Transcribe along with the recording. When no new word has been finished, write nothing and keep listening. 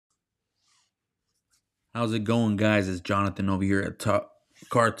How's it going, guys? It's Jonathan over here at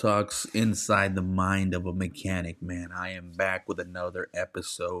Car Talks Inside the Mind of a Mechanic. Man, I am back with another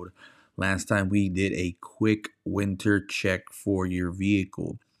episode. Last time we did a quick winter check for your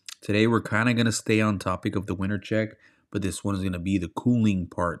vehicle. Today we're kind of going to stay on topic of the winter check, but this one is going to be the cooling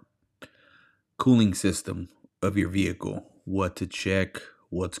part, cooling system of your vehicle. What to check,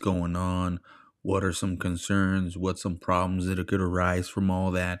 what's going on, what are some concerns, what's some problems that could arise from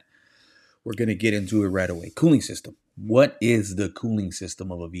all that. We're going to get into it right away. Cooling system. What is the cooling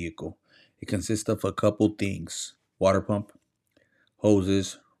system of a vehicle? It consists of a couple things: water pump,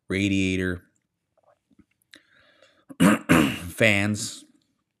 hoses, radiator, fans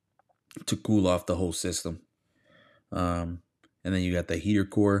to cool off the whole system. Um, and then you got the heater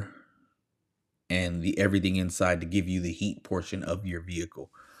core and the everything inside to give you the heat portion of your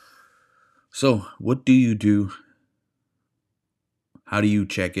vehicle. So, what do you do? How do you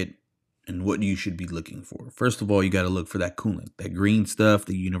check it? And what you should be looking for. First of all, you got to look for that coolant, that green stuff,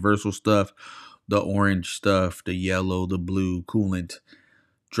 the universal stuff, the orange stuff, the yellow, the blue coolant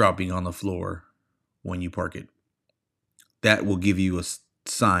dropping on the floor when you park it. That will give you a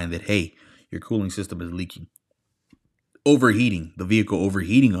sign that, hey, your cooling system is leaking. Overheating, the vehicle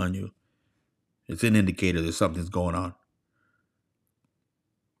overheating on you, it's an indicator that something's going on.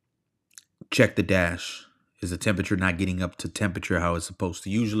 Check the dash. Is the temperature not getting up to temperature how it's supposed to?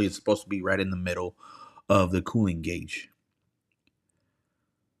 Usually it's supposed to be right in the middle of the cooling gauge.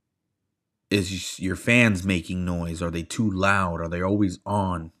 Is your fans making noise? Are they too loud? Are they always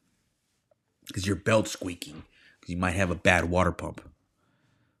on? Is your belt squeaking? Because you might have a bad water pump.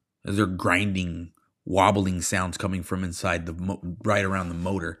 Is there grinding, wobbling sounds coming from inside right around the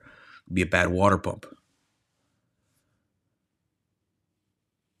motor? Could be a bad water pump.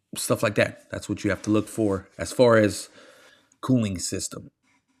 Stuff like that. That's what you have to look for as far as cooling system.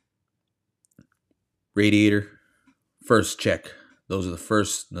 Radiator, first check. Those are the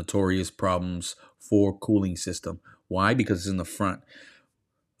first notorious problems for cooling system. Why? Because it's in the front.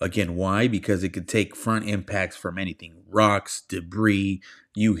 Again, why? Because it could take front impacts from anything: rocks, debris,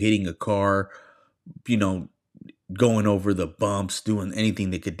 you hitting a car, you know, going over the bumps, doing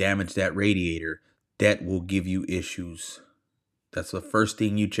anything that could damage that radiator. That will give you issues. That's the first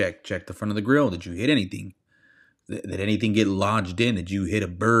thing you check. Check the front of the grill. Did you hit anything? Did anything get lodged in? Did you hit a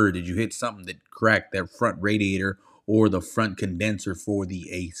bird? Did you hit something that cracked that front radiator or the front condenser for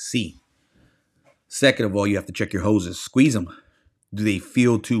the AC? Second of all, you have to check your hoses. Squeeze them. Do they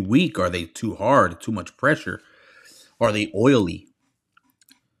feel too weak? Are they too hard? Too much pressure? Are they oily?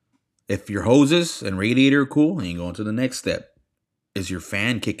 If your hoses and radiator are cool, then you go on to the next step. Is your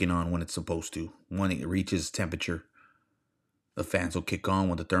fan kicking on when it's supposed to? When it reaches temperature, the fans will kick on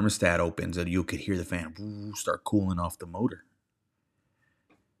when the thermostat opens, and you could hear the fan start cooling off the motor.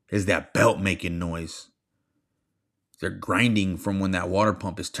 Is that belt making noise? They're grinding from when that water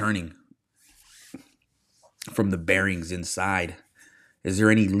pump is turning from the bearings inside. Is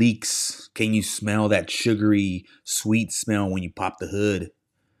there any leaks? Can you smell that sugary, sweet smell when you pop the hood?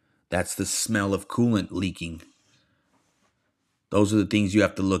 That's the smell of coolant leaking. Those are the things you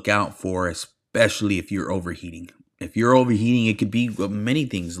have to look out for, especially if you're overheating. If you're overheating, it could be many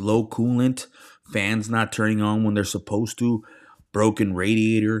things: low coolant, fans not turning on when they're supposed to, broken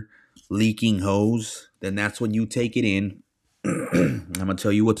radiator, leaking hose. Then that's when you take it in. I'm going to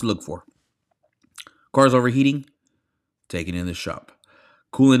tell you what to look for. Car's overheating, take it in the shop.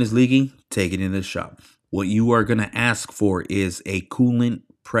 Coolant is leaking, take it in the shop. What you are going to ask for is a coolant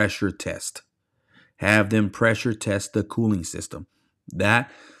pressure test. Have them pressure test the cooling system. That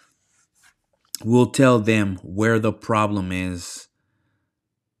will tell them where the problem is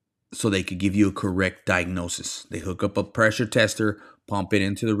so they could give you a correct diagnosis. They hook up a pressure tester, pump it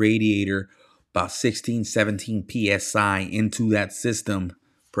into the radiator, about 16, 17 psi into that system,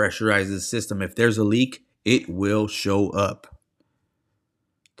 pressurize the system. If there's a leak, it will show up.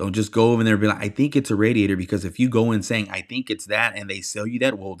 Don't just go over there and be like, I think it's a radiator, because if you go in saying, I think it's that, and they sell you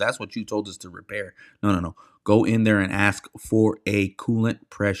that, well, that's what you told us to repair. No. Go in there and ask for a coolant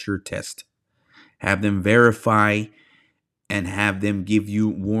pressure test. Have them verify and have them give you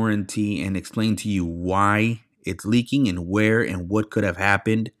warranty and explain to you why it's leaking and where and what could have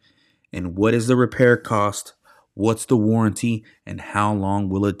happened and what is the repair cost, what's the warranty, and how long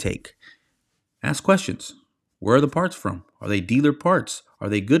will it take. Ask questions. Where are the parts from? Are they dealer parts? Are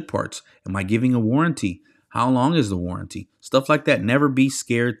they good parts? Am I giving a warranty? How long is the warranty? Stuff like that. Never be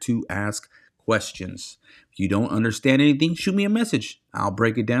scared to ask questions. If you don't understand anything, shoot me a message. I'll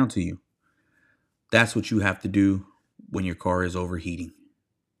break it down to you. That's what you have to do when your car is overheating.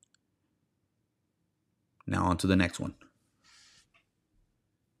 Now on to the next one.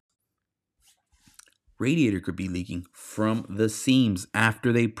 Radiator could be leaking from the seams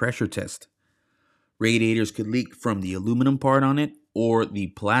after they pressure test. Radiators could leak from the aluminum part on it or the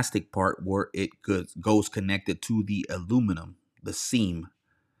plastic part where it goes connected to the aluminum, the seam.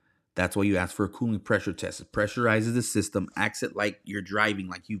 That's why you ask for a cooling pressure test. It pressurizes the system, acts it like you're driving,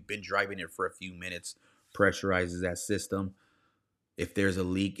 like you've been driving it for a few minutes, pressurizes that system. If there's a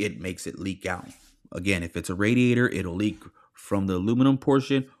leak, it makes it leak out. Again, if it's a radiator, it'll leak from the aluminum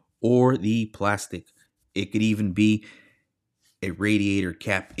portion or the plastic. It could even be a radiator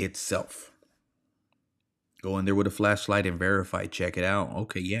cap itself. Go in there with a flashlight and verify. Check it out.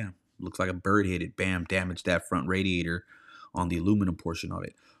 Okay, yeah. Looks like a bird hit it. Bam, damaged that front radiator on the aluminum portion of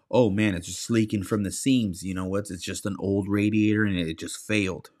it. Oh man, it's just leaking from the seams. You know what? It's just an old radiator and it just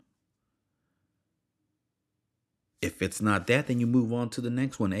failed. If it's not that, then you move on to the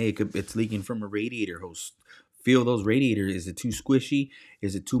next one. Hey, it's leaking from a radiator hose. Feel those radiators. Is it too squishy?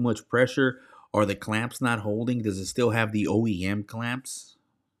 Is it too much pressure? Are the clamps not holding? Does it still have the OEM clamps?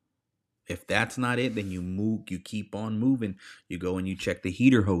 If that's not it, then you keep on moving. You go and you check the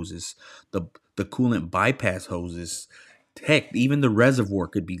heater hoses, the coolant bypass hoses. Heck, even the reservoir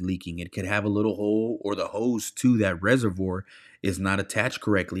could be leaking. It could have a little hole, or the hose to that reservoir is not attached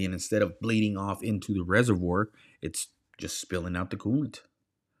correctly, and instead of bleeding off into the reservoir, it's just spilling out the coolant.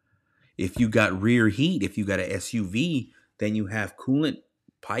 If you got rear heat, if you got an SUV, then you have coolant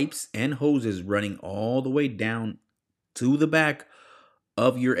pipes and hoses running all the way down to the back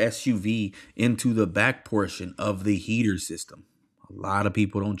of your SUV into the back portion of the heater system. A lot of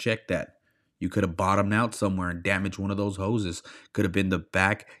people don't check that. You could have bottomed out somewhere and damaged one of those hoses. Could have been the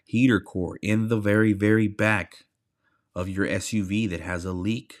back heater core in the very, very back of your SUV that has a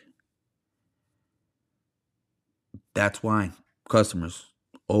leak. That's why customers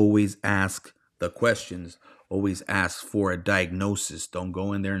always ask the questions, always ask for a diagnosis. Don't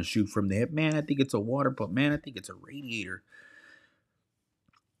go in there and shoot from the hip. Man, I think it's a water pump. Man, I think it's a radiator.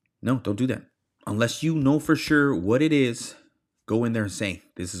 No, don't do that. Unless you know for sure what it is, go in there and say,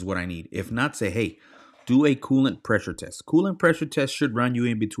 this is what I need. If not, say, hey, do a coolant pressure test. Coolant pressure test should run you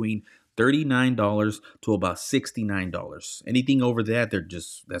in between $39 to about $69. Anything over that,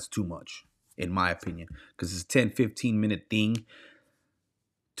 that's too much, in my opinion, because it's a 10, 15-minute thing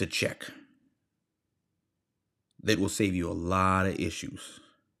to check. That will save you a lot of issues.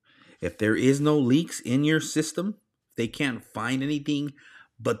 If there is no leaks in your system, they can't find anything,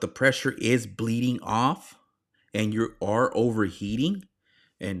 but the pressure is bleeding off and you are overheating,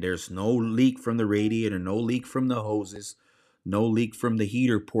 and there's no leak from the radiator, no leak from the hoses, no leak from the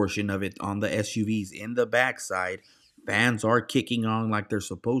heater portion of it on the SUVs in the backside, fans are kicking on like they're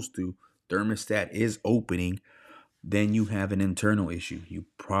supposed to, thermostat is opening, then you have an internal issue. You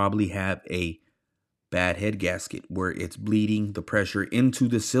probably have a bad head gasket where it's bleeding the pressure into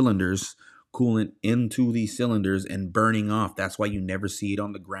the cylinders, coolant into the cylinders and burning off. That's why you never see it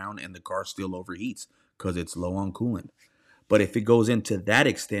on the ground and the car still overheats, because it's low on coolant. But if it goes into that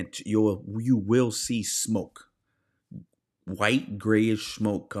extent, you will see smoke, white grayish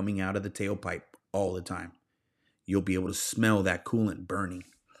smoke coming out of the tailpipe all the time. You'll be able to smell that coolant burning.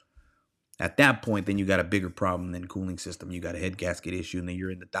 At that point, then you got a bigger problem than cooling system. You got a head gasket issue, and then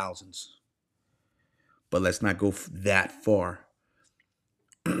you're in the thousands. But let's not go that far.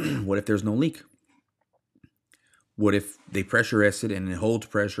 What if there's no leak? What if they pressure it and it holds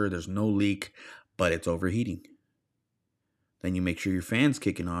pressure, there's no leak, but it's overheating? Then you make sure your fan's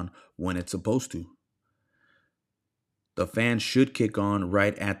kicking on when it's supposed to. The fan should kick on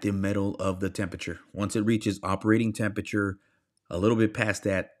right at the middle of the temperature. Once it reaches operating temperature, a little bit past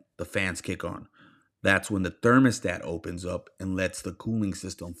that, the fans kick on. That's when the thermostat opens up and lets the cooling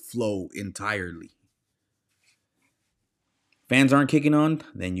system flow entirely. Fans aren't kicking on,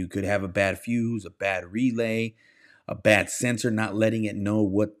 then you could have a bad fuse, a bad relay, a bad sensor not letting it know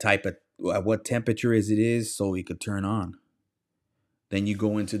what temperature it is so it could turn on. Then you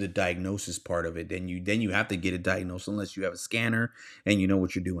go into the diagnosis part of it. Then you have to get it diagnosed unless you have a scanner and you know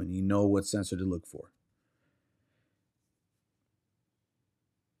what you're doing. You know what sensor to look for.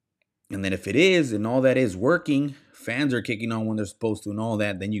 And then if it is and all that is working, fans are kicking on when they're supposed to and all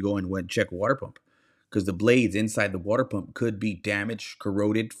that, then you go and check water pump. Because the blades inside the water pump could be damaged,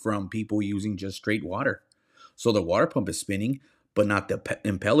 corroded from people using just straight water. So the water pump is spinning, but not the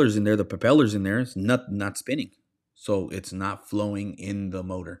impellers in there. The propellers in there is not spinning. So it's not flowing in the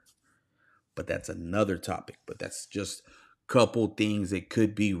motor. But that's another topic. But that's just a couple things that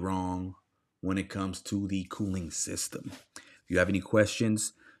could be wrong when it comes to the cooling system. If you have any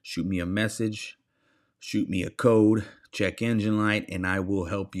questions, shoot me a message, shoot me a code, check engine light, and I will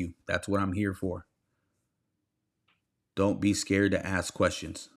help you. That's what I'm here for. Don't be scared to ask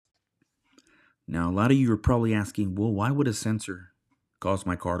questions. Now, a lot of you are probably asking, well, why would a sensor cause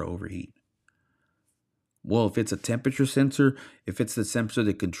my car to overheat? Well, if it's a temperature sensor, if it's the sensor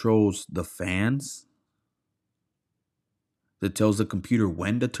that controls the fans, that tells the computer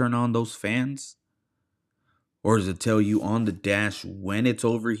when to turn on those fans, or does it tell you on the dash when it's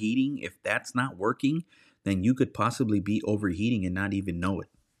overheating? If that's not working, then you could possibly be overheating and not even know it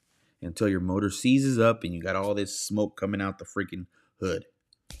until your motor seizes up and you got all this smoke coming out the freaking hood.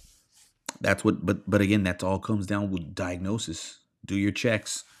 That's what, but again, that's all comes down with diagnosis. Do your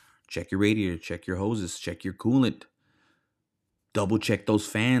checks, check your radiator, check your hoses, check your coolant, double check those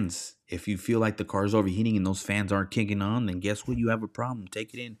fans. If you feel like the car's overheating and those fans aren't kicking on, then guess what? You have a problem.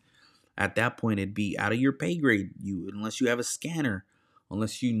 Take it in. At that point, it'd be out of your pay grade. Unless you have a scanner,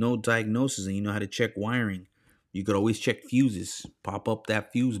 unless you know diagnosis and you know how to check wiring, you could always check fuses. Pop up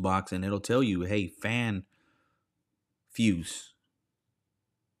that fuse box and it'll tell you, hey, fan fuse.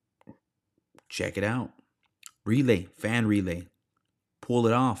 Check it out. Relay, fan relay. Pull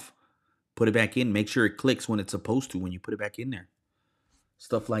it off. Put it back in. Make sure it clicks when it's supposed to when you put it back in there.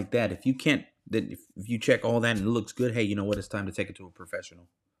 Stuff like that. If you can't, then if you check all that and it looks good, hey, you know what? It's time to take it to a professional.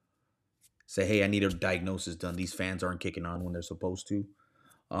 Say, hey, I need a diagnosis done. These fans aren't kicking on when they're supposed to.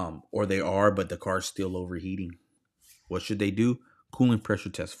 Or they are, but the car's still overheating. What should they do? Coolant pressure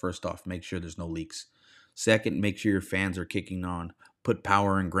test first off. Make sure there's no leaks. Second, make sure your fans are kicking on. Put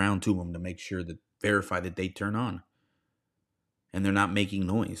power and ground to them to make sure that verify that they turn on and they're not making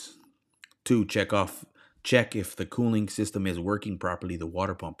noise. 2, check if the cooling system is working properly, the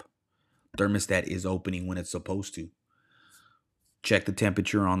water pump. Thermostat is opening when it's supposed to. Check the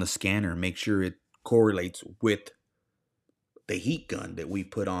temperature on the scanner. Make sure it correlates with the heat gun that we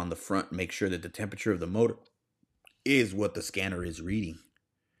put on the front. Make sure that the temperature of the motor is what the scanner is reading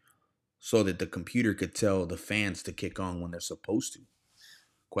so that the computer could tell the fans to kick on when they're supposed to.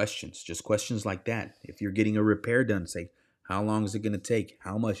 Questions, just questions like that. If you're getting a repair done, say, how long is it going to take?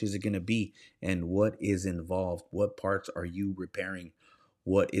 How much is it going to be? And what is involved? What parts are you repairing?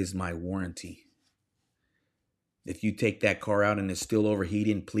 What is my warranty? If you take that car out and it's still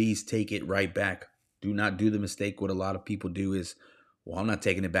overheating, please take it right back. Do not do the mistake. What a lot of people do is, well, I'm not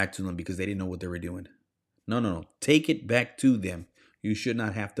taking it back to them because they didn't know what they were doing. No. Take it back to them. You should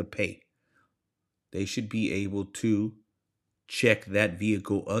not have to pay. They should be able to check that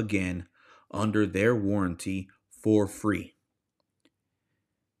vehicle again under their warranty for free.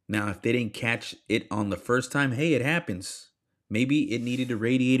 Now, if they didn't catch it on the first time, hey, it happens. Maybe it needed a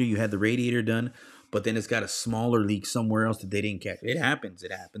radiator. You had the radiator done, but then it's got a smaller leak somewhere else that they didn't catch. It happens.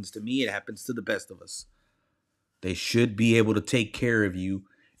 It happens to me. It happens to the best of us. They should be able to take care of you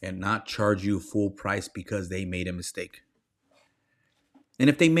and not charge you full price because they made a mistake. And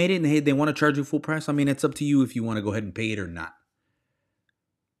if they made it and hey, they want to charge you full price, I mean, it's up to you if you want to go ahead and pay it or not.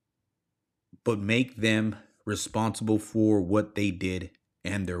 But make them responsible for what they did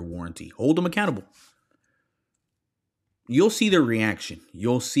and their warranty. Hold them accountable. You'll see their reaction.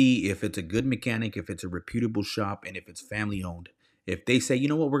 You'll see if it's a good mechanic, if it's a reputable shop, and if it's family owned. If they say, you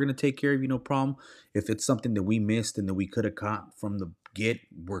know what, we're going to take care of you, no problem. If it's something that we missed and that we could have caught from the get,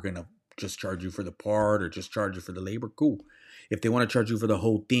 we're going to just charge you for the part or just charge you for the labor, cool. If they want to charge you for the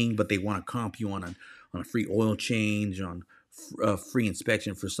whole thing, but they want to comp you on a free oil change, on free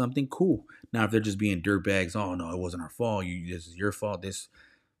inspection for something, cool. Now, if they're just being dirtbags, oh no, it wasn't our fault. This is your fault.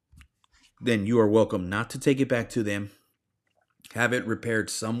 Then you are welcome not to take it back to them. Have it repaired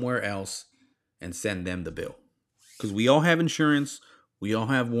somewhere else and send them the bill. Because we all have insurance. We all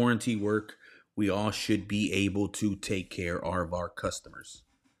have warranty work. We all should be able to take care of our customers.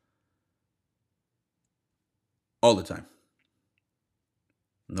 All the time.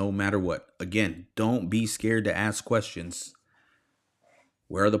 No matter what. Again, don't be scared to ask questions.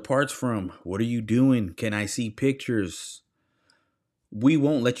 Where are the parts from? What are you doing? Can I see pictures? We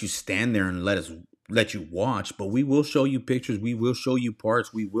won't let you stand there and let you watch, but we will show you pictures. We will show you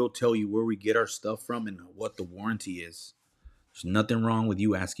parts. We will tell you where we get our stuff from and what the warranty is. There's nothing wrong with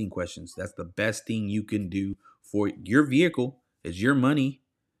you asking questions. That's the best thing you can do for your vehicle. It's your money.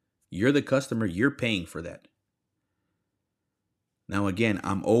 You're the customer. You're paying for that. Now, again,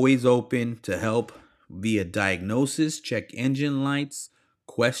 I'm always open to help via diagnosis, check engine lights,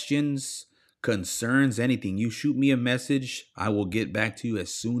 questions, concerns, anything. You shoot me a message. I will get back to you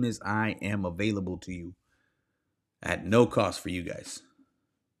as soon as I am available to you at no cost for you guys.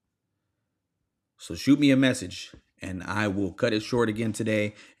 So shoot me a message and I will cut it short again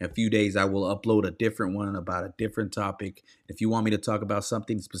today. In a few days, I will upload a different one about a different topic. If you want me to talk about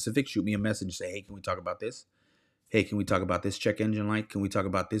something specific, shoot me a message. Say, hey, can we talk about this? Hey, can we talk about this check engine light? Can we talk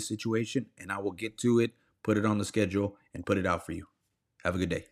about this situation? And I will get to it, put it on the schedule, and put it out for you. Have a good day.